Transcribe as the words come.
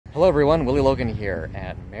Hello everyone, Willie Logan here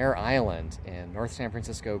at Mare Island in North San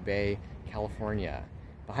Francisco Bay, California.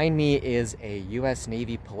 Behind me is a U.S.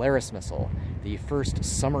 Navy Polaris missile, the first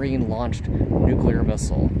submarine-launched nuclear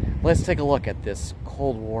missile. Let's take a look at this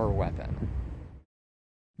Cold War weapon.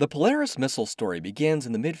 The Polaris missile story begins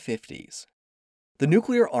in the mid-50s. The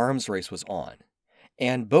nuclear arms race was on,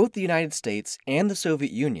 and both the United States and the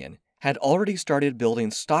Soviet Union had already started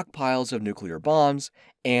building stockpiles of nuclear bombs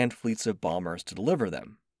and fleets of bombers to deliver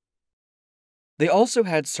them. They also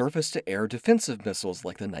had surface-to-air defensive missiles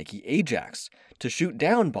like the Nike Ajax to shoot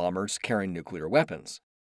down bombers carrying nuclear weapons.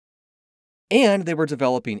 And they were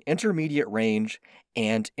developing intermediate-range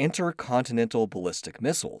and intercontinental ballistic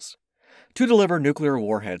missiles to deliver nuclear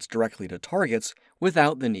warheads directly to targets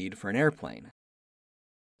without the need for an airplane.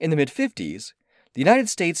 In the mid-50s, the United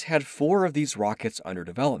States had 4 of these rockets under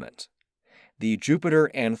development: the Jupiter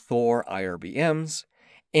and Thor IRBMs,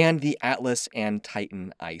 and the Atlas and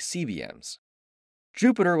Titan ICBMs.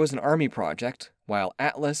 Jupiter was an Army project, while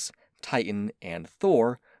Atlas, Titan, and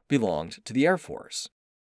Thor belonged to the Air Force.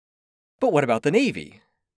 But what about the Navy?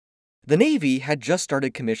 The Navy had just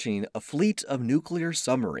started commissioning a fleet of nuclear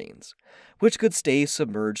submarines, which could stay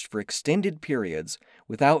submerged for extended periods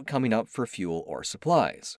without coming up for fuel or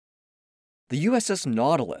supplies. The USS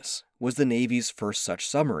Nautilus was the Navy's first such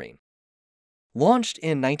submarine. Launched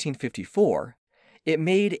in 1954, it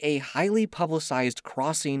made a highly publicized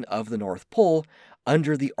crossing of the North Pole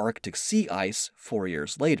under the Arctic sea ice 4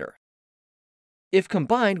 years later. If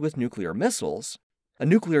combined with nuclear missiles, a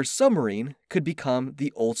nuclear submarine could become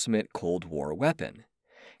the ultimate Cold War weapon,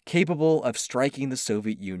 capable of striking the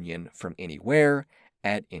Soviet Union from anywhere,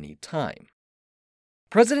 at any time.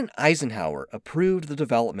 President Eisenhower approved the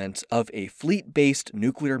development of a fleet-based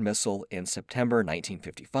nuclear missile in September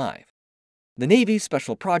 1955. The Navy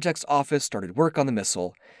Special Projects Office started work on the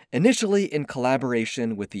missile, initially in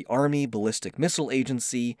collaboration with the Army Ballistic Missile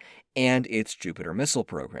Agency and its Jupiter missile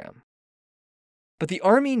program. But the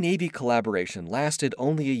Army-Navy collaboration lasted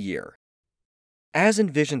only a year. As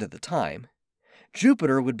envisioned at the time,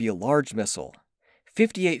 Jupiter would be a large missile,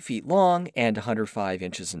 58 feet long and 105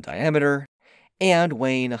 inches in diameter, and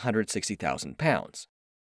weighing 160,000 pounds.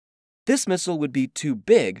 This missile would be too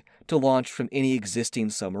big to launch from any existing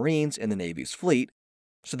submarines in the Navy's fleet,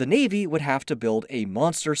 so the Navy would have to build a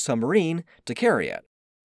monster submarine to carry it.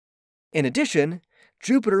 In addition,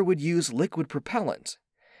 Jupiter would use liquid propellant,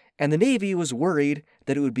 and the Navy was worried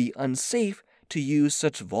that it would be unsafe to use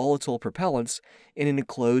such volatile propellants in an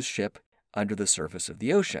enclosed ship under the surface of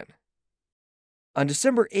the ocean. On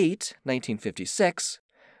December 8, 1956,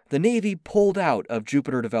 the Navy pulled out of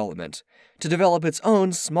Jupiter development to develop its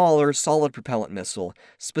own smaller solid propellant missile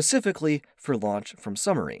specifically for launch from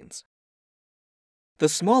submarines. The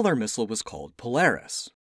smaller missile was called Polaris.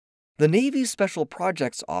 The Navy's Special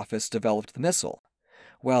Projects Office developed the missile,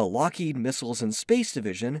 while Lockheed Missiles and Space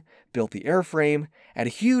Division built the airframe at a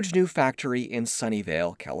huge new factory in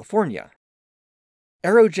Sunnyvale, California.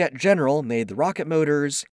 Aerojet General made the rocket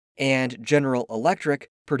motors, and General Electric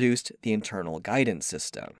produced the internal guidance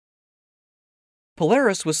system.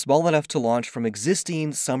 Polaris was small enough to launch from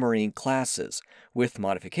existing submarine classes with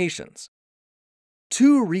modifications.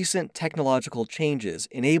 2 recent technological changes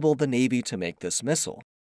enabled the Navy to make this missile.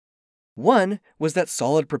 One was that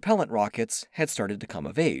solid propellant rockets had started to come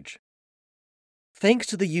of age. Thanks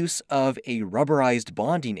to the use of a rubberized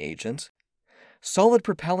bonding agent, solid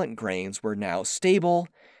propellant grains were now stable,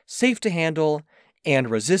 safe to handle,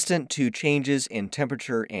 and resistant to changes in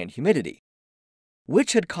temperature and humidity,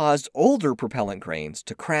 which had caused older propellant grains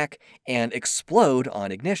to crack and explode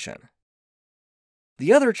on ignition.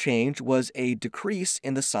 The other change was a decrease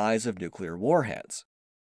in the size of nuclear warheads.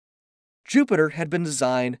 Jupiter had been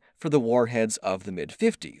designed for the warheads of the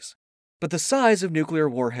mid-50s, but the size of nuclear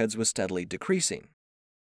warheads was steadily decreasing.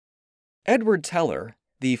 Edward Teller,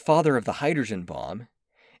 the father of the hydrogen bomb,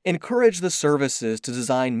 encouraged the services to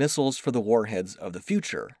design missiles for the warheads of the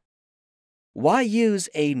future. Why use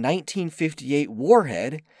a 1958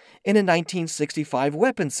 warhead in a 1965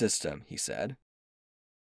 weapon system, he said.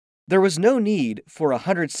 There was no need for a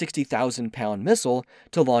 160,000-pound missile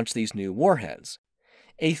to launch these new warheads.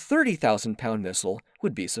 A 30,000-pound missile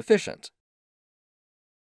would be sufficient.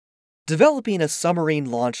 Developing a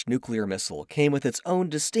submarine-launched nuclear missile came with its own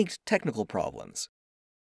distinct technical problems.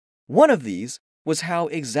 One of these was how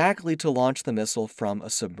exactly to launch the missile from a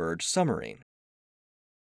submerged submarine.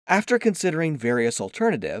 After considering various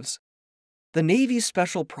alternatives, the Navy's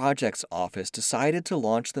Special Projects Office decided to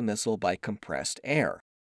launch the missile by compressed air.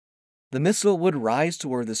 The missile would rise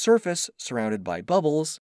toward the surface surrounded by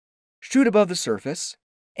bubbles, shoot above the surface,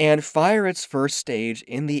 and fire its first stage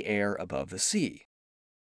in the air above the sea.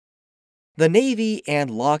 The Navy and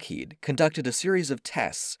Lockheed conducted a series of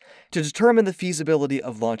tests to determine the feasibility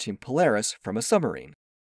of launching Polaris from a submarine.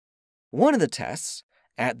 One of the tests,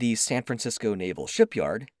 at the San Francisco Naval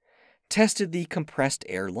Shipyard, tested the compressed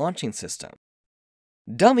air launching system.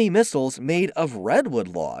 Dummy missiles made of redwood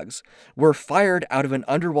logs were fired out of an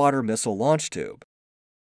underwater missile launch tube.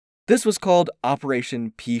 This was called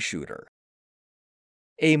Operation Pea Shooter.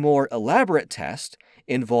 A more elaborate test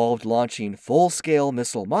involved launching full-scale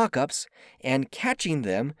missile mock-ups and catching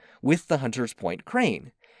them with the Hunter's Point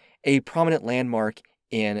crane, a prominent landmark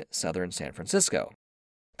in southern San Francisco.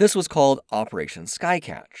 This was called Operation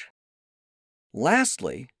Skycatch.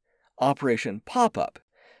 Lastly, Operation Pop-Up,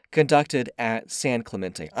 conducted at San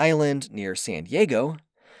Clemente Island near San Diego,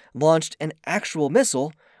 launched an actual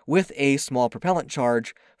missile with a small propellant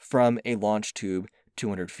charge from a launch tube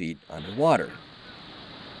 200 feet underwater.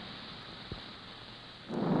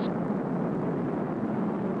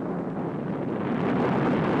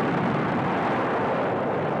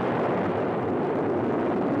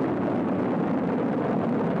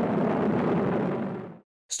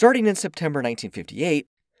 Starting in September 1958,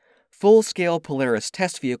 full-scale Polaris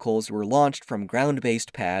test vehicles were launched from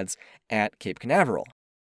ground-based pads at Cape Canaveral.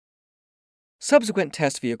 Subsequent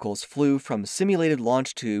test vehicles flew from simulated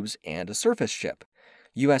launch tubes and a surface ship,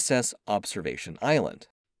 USS Observation Island.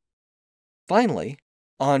 Finally,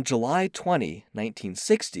 on July 20,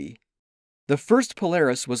 1960, the first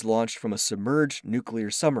Polaris was launched from a submerged nuclear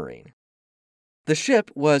submarine. The ship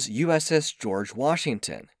was USS George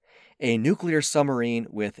Washington, a nuclear submarine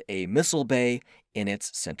with a missile bay in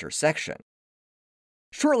its center section.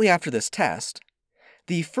 Shortly after this test,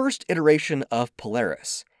 the first iteration of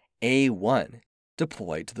Polaris, A-1,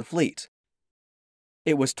 deployed to the fleet.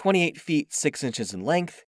 It was 28 feet 6 inches in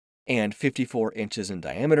length and 54 inches in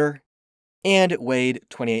diameter, and it weighed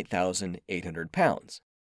 28,800 pounds.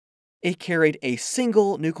 It carried a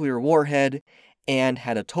single nuclear warhead and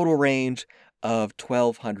had a total range of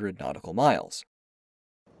 1,200 nautical miles.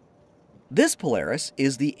 This Polaris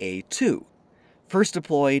is the A-2, first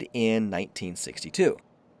deployed in 1962.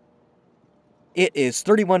 It is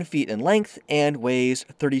 31 feet in length and weighs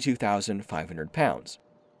 32,500 pounds.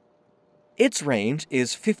 Its range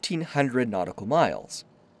is 1,500 nautical miles.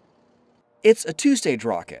 It's a two-stage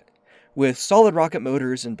rocket, with solid rocket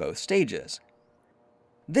motors in both stages.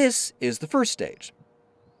 This is the first stage.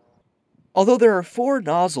 Although there are 4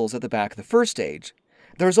 nozzles at the back of the first stage,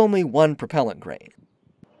 there's only one propellant grain.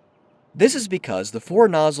 This is because the 4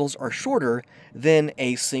 nozzles are shorter than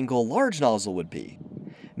a single large nozzle would be,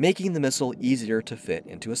 making the missile easier to fit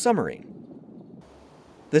into a submarine.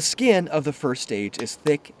 The skin of the first stage is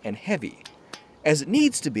thick and heavy, as it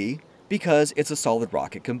needs to be because it's a solid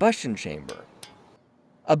rocket combustion chamber.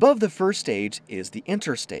 Above the first stage is the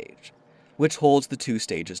interstage, which holds the 2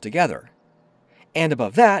 stages together, and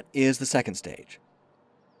above that is the second stage.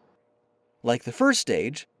 Like the first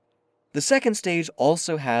stage, the second stage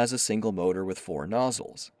also has a single motor with 4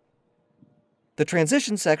 nozzles. The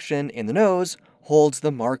transition section in the nose holds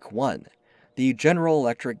the Mark I, the General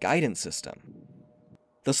Electric Guidance System.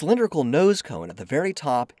 The cylindrical nose cone at the very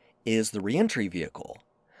top is the reentry vehicle,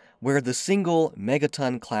 where the single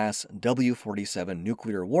megaton-class W-47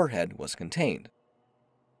 nuclear warhead was contained.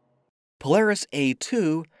 Polaris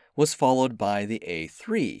A-2 was followed by the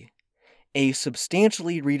A-3, a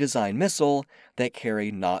substantially redesigned missile that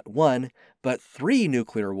carried not 1, but 3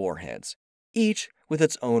 nuclear warheads, each with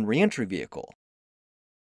its own reentry vehicle.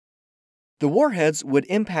 The warheads would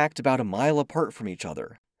impact about a mile apart from each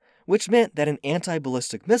other, which meant that an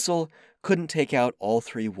anti-ballistic missile couldn't take out all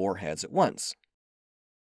 3 warheads at once.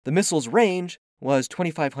 The missile's range was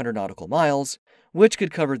 2,500 nautical miles, which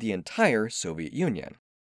could cover the entire Soviet Union.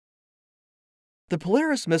 The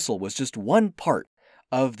Polaris missile was just one part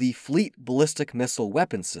of the Fleet Ballistic Missile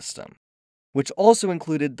Weapons System, which also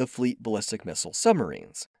included the Fleet Ballistic Missile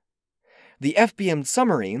Submarines. The FBM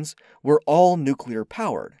submarines were all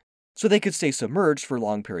nuclear-powered, so they could stay submerged for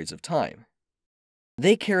long periods of time.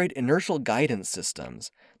 They carried inertial guidance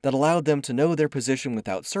systems that allowed them to know their position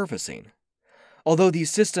without surfacing, although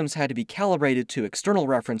these systems had to be calibrated to external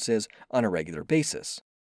references on a regular basis.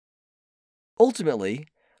 Ultimately,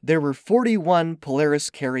 there were 41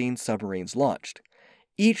 Polaris-carrying submarines launched,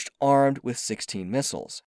 each armed with 16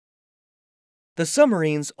 missiles. The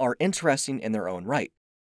submarines are interesting in their own right,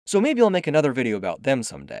 so maybe I'll make another video about them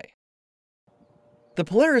someday. The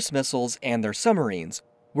Polaris missiles and their submarines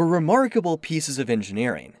were remarkable pieces of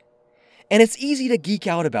engineering, and it's easy to geek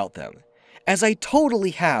out about them, as I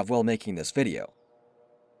totally have while making this video.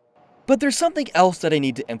 But there's something else that I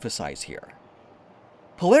need to emphasize here.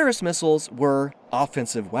 Polaris missiles were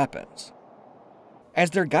offensive weapons. As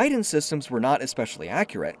their guidance systems were not especially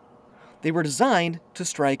accurate, they were designed to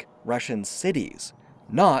strike Russian cities,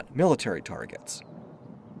 not military targets.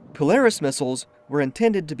 Polaris missiles were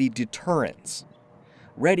intended to be deterrents,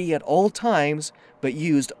 ready at all times but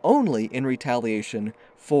used only in retaliation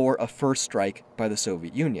for a first strike by the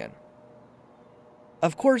Soviet Union.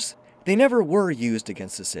 Of course, they never were used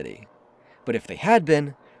against a city, but if they had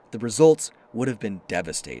been, the results would have been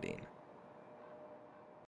devastating.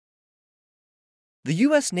 The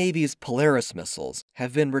U.S. Navy's Polaris missiles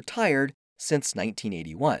have been retired since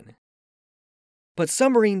 1981. But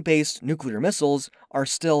submarine-based nuclear missiles are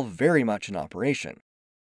still very much in operation.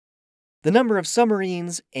 The number of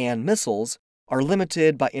submarines and missiles are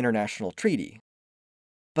limited by international treaty.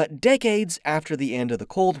 But decades after the end of the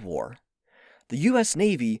Cold War, the U.S.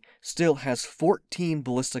 Navy still has 14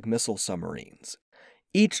 ballistic missile submarines,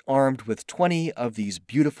 each armed with 20 of these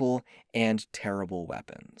beautiful and terrible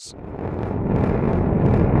weapons.